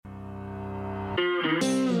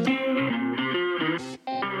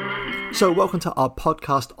So welcome to our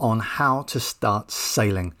podcast on how to start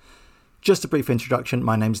sailing. Just a brief introduction,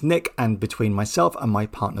 my name's Nick, and between myself and my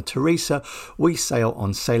partner Teresa, we sail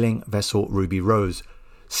on sailing vessel Ruby Rose.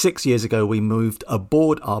 6 years ago we moved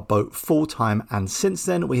aboard our boat full-time, and since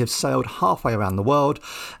then we have sailed halfway around the world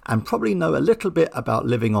and probably know a little bit about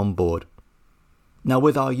living on board. Now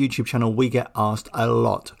with our YouTube channel we get asked a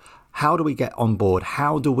lot, how do we get on board?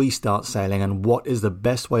 How do we start sailing? And what is the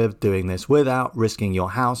best way of doing this without risking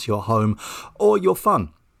your house, your home, or your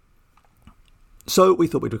fun? So we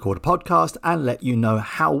thought we'd record a podcast and let you know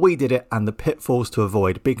how we did it and the pitfalls to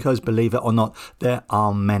avoid, because believe it or not, there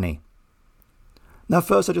are many. Now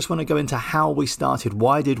first I just want to go into how we started.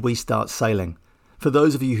 Why did we start sailing? For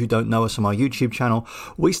those of you who don't know us on our YouTube channel,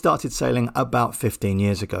 we started sailing about 15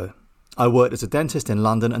 years ago. I worked as a dentist in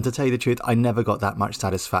London, and to tell you the truth, I never got that much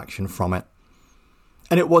satisfaction from it.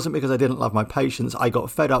 And it wasn't because I didn't love my patients. I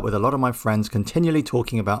got fed up with a lot of my friends continually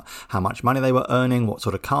talking about how much money they were earning, what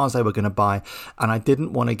sort of cars they were going to buy, and I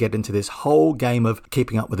didn't want to get into this whole game of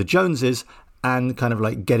keeping up with the Joneses and kind of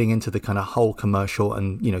like getting into the kind of whole commercial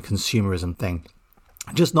and, consumerism thing.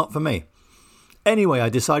 Just not for me. Anyway, I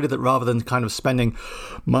decided that rather than kind of spending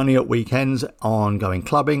money at weekends on going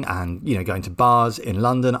clubbing and, going to bars in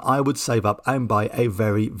London, I would save up and buy a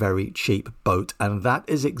very, very cheap boat. And that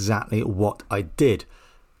is exactly what I did.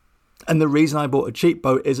 And the reason I bought a cheap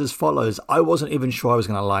boat is as follows. I wasn't even sure I was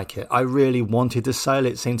going to like it. I really wanted to sail.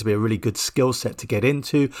 It seemed to be a really good skill set to get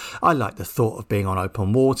into. I liked the thought of being on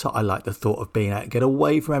open water. I liked the thought of being able to get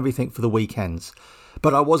away from everything for the weekends.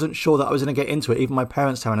 But I wasn't sure that I was going to get into it. Even my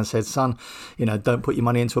parents turned and said, son, don't put your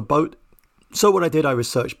money into a boat. So what I did, I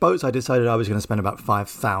researched boats. I decided I was going to spend about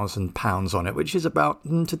 £5,000 on it, which is about,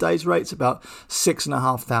 in today's rates, about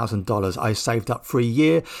 $6,500. I saved up for a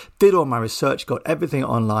year, did all my research, got everything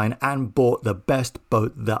online, and bought the best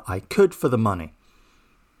boat that I could for the money.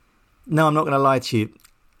 Now, I'm not going to lie to you.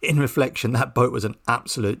 In reflection, that boat was an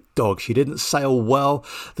absolute dog. She didn't sail well.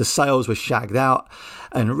 The sails were shagged out.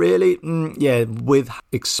 And really, with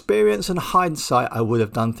experience and hindsight, I would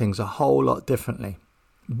have done things a whole lot differently.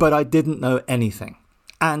 But I didn't know anything.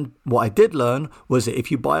 And what I did learn was that if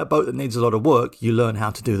you buy a boat that needs a lot of work, you learn how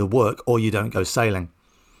to do the work or you don't go sailing.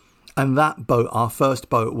 And that boat, our first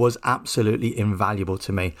boat, was absolutely invaluable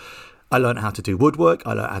to me. I learned how to do woodwork.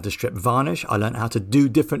 I learned how to strip varnish. I learned how to do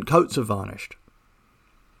different coats of varnish.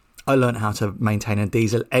 I learned how to maintain a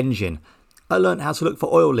diesel engine. I learned how to look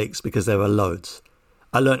for oil leaks because there were loads.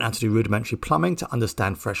 I learned how to do rudimentary plumbing, to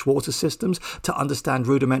understand freshwater systems, to understand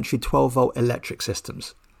rudimentary 12-volt electric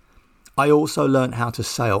systems. I also learned how to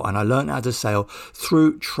sail, and I learned how to sail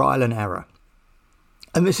through trial and error.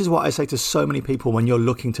 And this is what I say to so many people when you're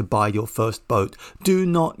looking to buy your first boat. Do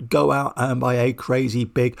not go out and buy a crazy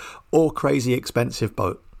big or crazy expensive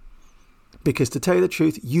boat. Because to tell you the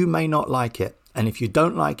truth, you may not like it. And if you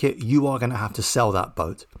don't like it, you are going to have to sell that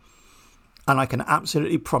boat. And I can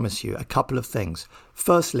absolutely promise you a couple of things.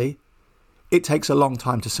 Firstly, it takes a long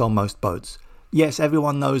time to sell most boats. Yes,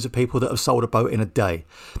 everyone knows of people that have sold a boat in a day.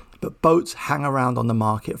 But boats hang around on the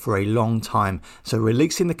market for a long time. So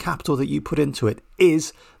releasing the capital that you put into it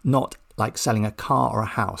is not like selling a car or a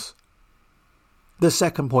house. The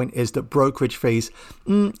second point is that brokerage fees,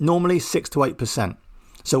 normally 6 to 8%.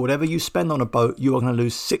 So whatever you spend on a boat, you are going to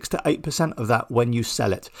lose 6 to 8% of that when you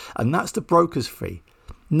sell it. And that's the broker's fee,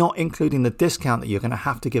 not including the discount that you're going to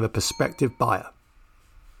have to give a prospective buyer.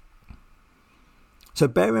 So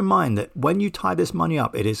bear in mind that when you tie this money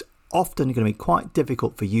up, it is often going to be quite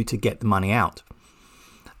difficult for you to get the money out.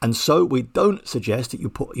 And so we don't suggest that you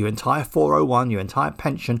put your entire 401, your entire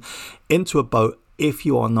pension into a boat if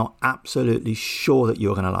you are not absolutely sure that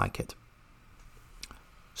you're going to like it.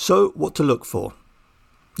 So what to look for?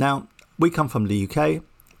 Now, we come from the UK,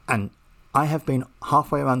 and I have been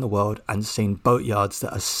halfway around the world and seen boatyards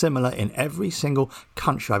that are similar in every single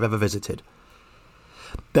country I've ever visited.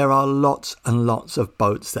 There are lots and lots of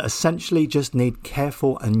boats that essentially just need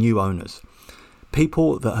careful and new owners.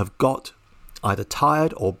 People that have got either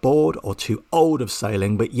tired or bored or too old of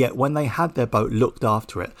sailing, but yet when they had their boat, looked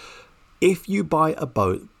after it. If you buy a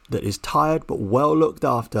boat that is tired but well looked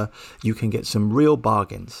after, you can get some real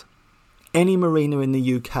bargains. Any marina in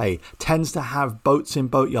the UK tends to have boats in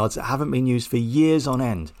boatyards that haven't been used for years on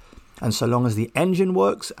end. And so long as the engine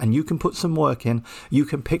works and you can put some work in, you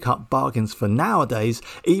can pick up bargains for nowadays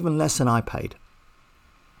even less than I paid.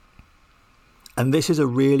 And this is a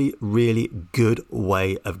really, really good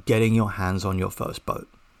way of getting your hands on your first boat.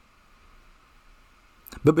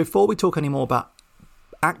 But before we talk any more about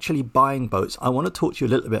actually buying boats, I want to talk to you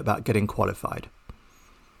a little bit about getting qualified.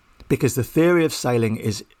 because the theory of sailing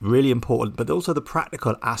is really important, but also the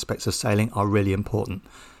practical aspects of sailing are really important.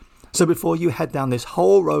 So before you head down this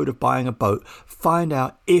whole road of buying a boat, find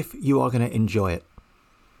out if you are going to enjoy it.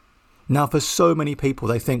 Now, for so many people,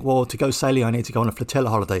 they think, well, to go sailing, I need to go on a flotilla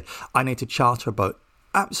holiday. I need to charter a boat.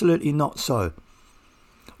 Absolutely not so.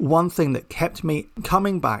 One thing that kept me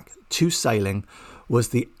coming back to sailing was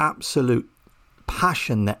the absolute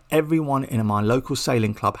passion that everyone in my local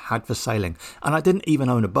sailing club had for sailing. And I didn't even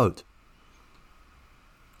own a boat.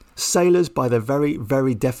 Sailors, by their very,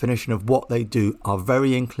 very definition of what they do, are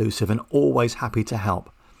very inclusive and always happy to help.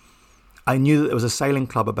 I knew that there was a sailing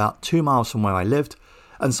club about 2 miles from where I lived,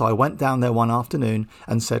 and so I went down there one afternoon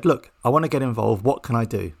and said, look, I want to get involved. What can I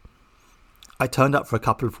do? I turned up for a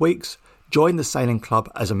couple of weeks, joined the sailing club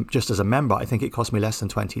just as a member. I think it cost me less than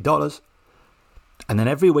 $20. And then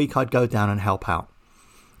every week I'd go down and help out.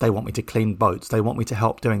 They want me to clean boats. They want me to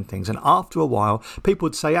help doing things. And after a while, people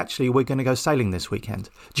would say, actually, we're going to go sailing this weekend.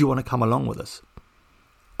 Do you want to come along with us?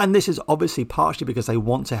 And this is obviously partially because they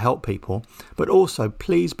want to help people. But also,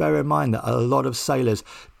 please bear in mind that a lot of sailors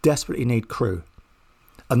desperately need crew.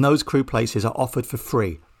 And those crew places are offered for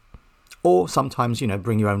free. Or sometimes,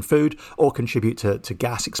 bring your own food or contribute to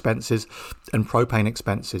gas expenses and propane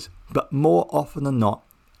expenses. But more often than not,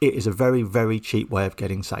 it is a very, very cheap way of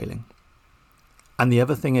getting sailing. And the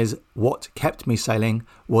other thing is, what kept me sailing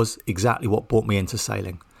was exactly what brought me into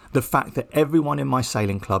sailing. The fact that everyone in my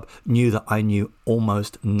sailing club knew that I knew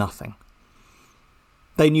almost nothing.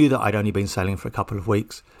 They knew that I'd only been sailing for a couple of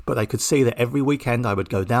weeks, but they could see that every weekend I would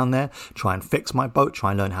go down there, try and fix my boat,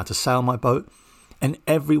 try and learn how to sail my boat, and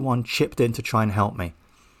everyone chipped in to try and help me.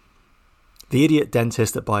 The idiot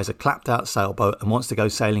dentist that buys a clapped out sailboat and wants to go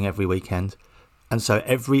sailing every weekend. And so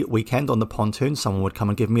every weekend on the pontoon, someone would come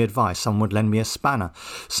and give me advice. Someone would lend me a spanner.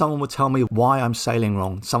 Someone would tell me why I'm sailing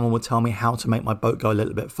wrong. Someone would tell me how to make my boat go a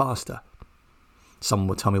little bit faster. Someone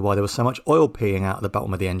would tell me why there was so much oil peeing out of the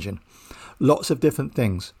bottom of the engine. Lots of different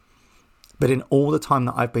things. But in all the time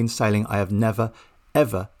that I've been sailing, I have never,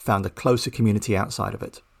 ever found a closer community outside of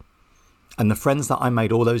it. And the friends that I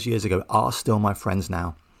made all those years ago are still my friends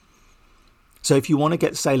now. So if you want to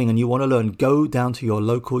get sailing and you want to learn, go down to your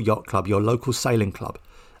local yacht club, your local sailing club,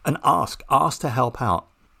 and ask to help out.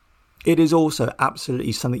 It is also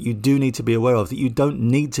absolutely something you do need to be aware of, that you don't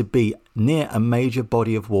need to be near a major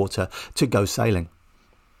body of water to go sailing.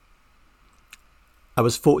 I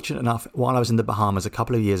was fortunate enough while I was in the Bahamas a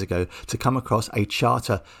couple of years ago to come across a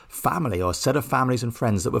charter family or a set of families and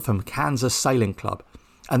friends that were from Kansas Sailing Club.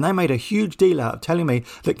 And they made a huge deal out of telling me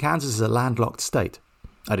that Kansas is a landlocked state.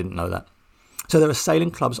 I didn't know that. So there are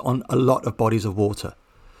sailing clubs on a lot of bodies of water.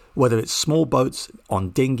 Whether it's small boats,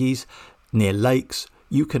 on dinghies, near lakes,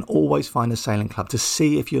 you can always find a sailing club to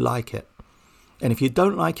see if you like it. And if you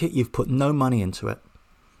don't like it, you've put no money into it.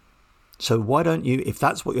 So why don't you, if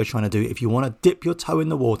that's what you're trying to do, if you want to dip your toe in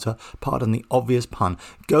the water, pardon the obvious pun,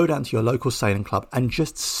 go down to your local sailing club and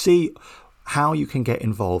just see how you can get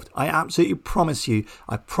involved. I absolutely promise you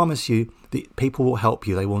that people will help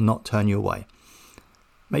you. They will not turn you away.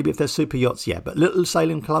 Maybe if they're super yachts, yeah, but little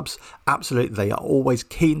sailing clubs, absolutely, they are always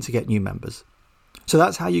keen to get new members. So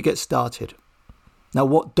that's how you get started. Now,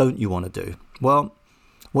 what don't you want to do? Well,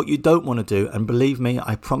 what you don't want to do, and believe me,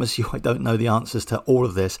 I promise you I don't know the answers to all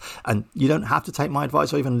of this, and you don't have to take my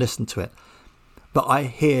advice or even listen to it. But I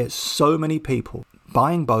hear so many people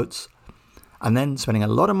buying boats and then spending a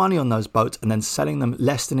lot of money on those boats and then selling them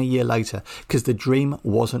less than a year later because the dream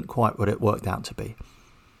wasn't quite what it worked out to be.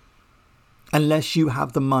 Unless you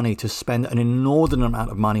have the money to spend an inordinate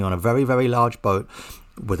amount of money on a very, very large boat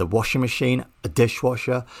with a washing machine, a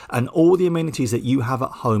dishwasher, and all the amenities that you have at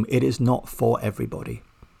home, it is not for everybody.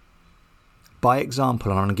 By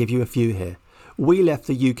example, and I'm going to give you a few here, we left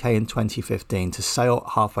the UK in 2015 to sail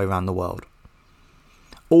halfway around the world.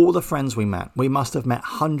 All the friends we met, we must have met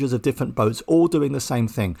hundreds of different boats all doing the same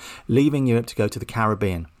thing, leaving Europe to go to the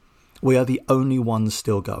Caribbean. We are the only ones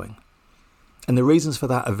still going. And the reasons for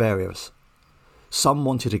that are various. Some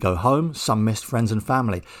wanted to go home, some missed friends and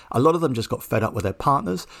family. A lot of them just got fed up with their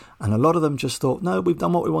partners, and a lot of them just thought, no, we've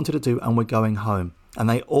done what we wanted to do and we're going home. And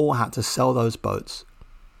they all had to sell those boats.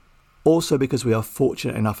 Also, because we are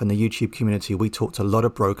fortunate enough in the YouTube community, we talk to a lot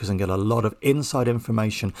of brokers and get a lot of inside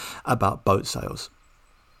information about boat sales.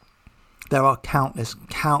 There are countless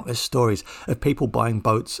stories of people buying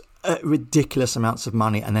boats at ridiculous amounts of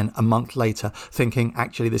money and then a month later thinking,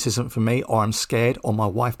 actually, this isn't for me, or I'm scared, or my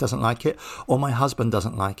wife doesn't like it, or my husband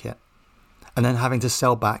doesn't like it. And then having to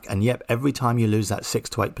sell back, and yep, every time you lose that 6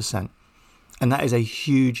 to 8%. And that is a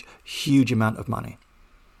huge, huge amount of money.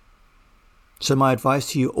 So my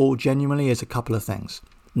advice to you all genuinely is a couple of things.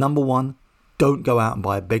 Number one, Don't go out and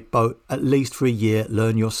buy a big boat. At least for a year,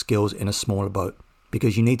 learn your skills in a smaller boat,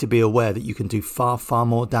 because you need to be aware that you can do far, far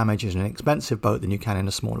more damage in an expensive boat than you can in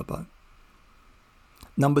a smaller boat.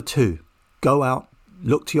 Number 2, go out,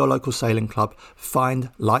 look to your local sailing club,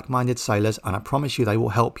 find like-minded sailors, and I promise you they will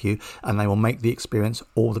help you and they will make the experience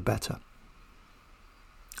all the better.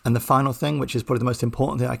 And the final thing, which is probably the most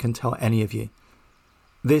important thing I can tell any of you,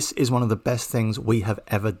 this is one of the best things we have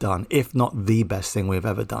ever done, if not the best thing we've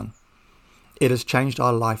ever done. It has changed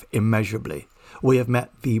our life immeasurably. We have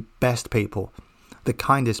met the best people, the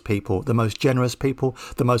kindest people, the most generous people,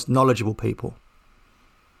 the most knowledgeable people.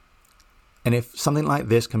 And if something like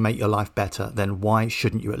this can make your life better, then why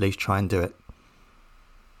shouldn't you at least try and do it?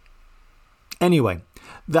 Anyway,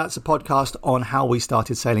 that's a podcast on how we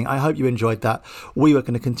started sailing. I hope you enjoyed that. We are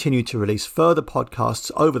going to continue to release further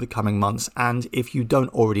podcasts over the coming months. And if you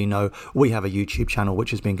don't already know, we have a YouTube channel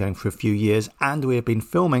which has been going for a few years, and we have been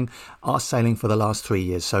filming our sailing for the last 3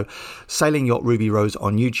 years. So Sailing Yacht Ruby Rose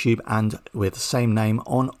on YouTube and with the same name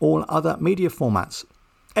on all other media formats.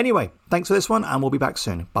 Anyway, thanks for this one, and we'll be back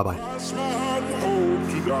soon. Bye-bye.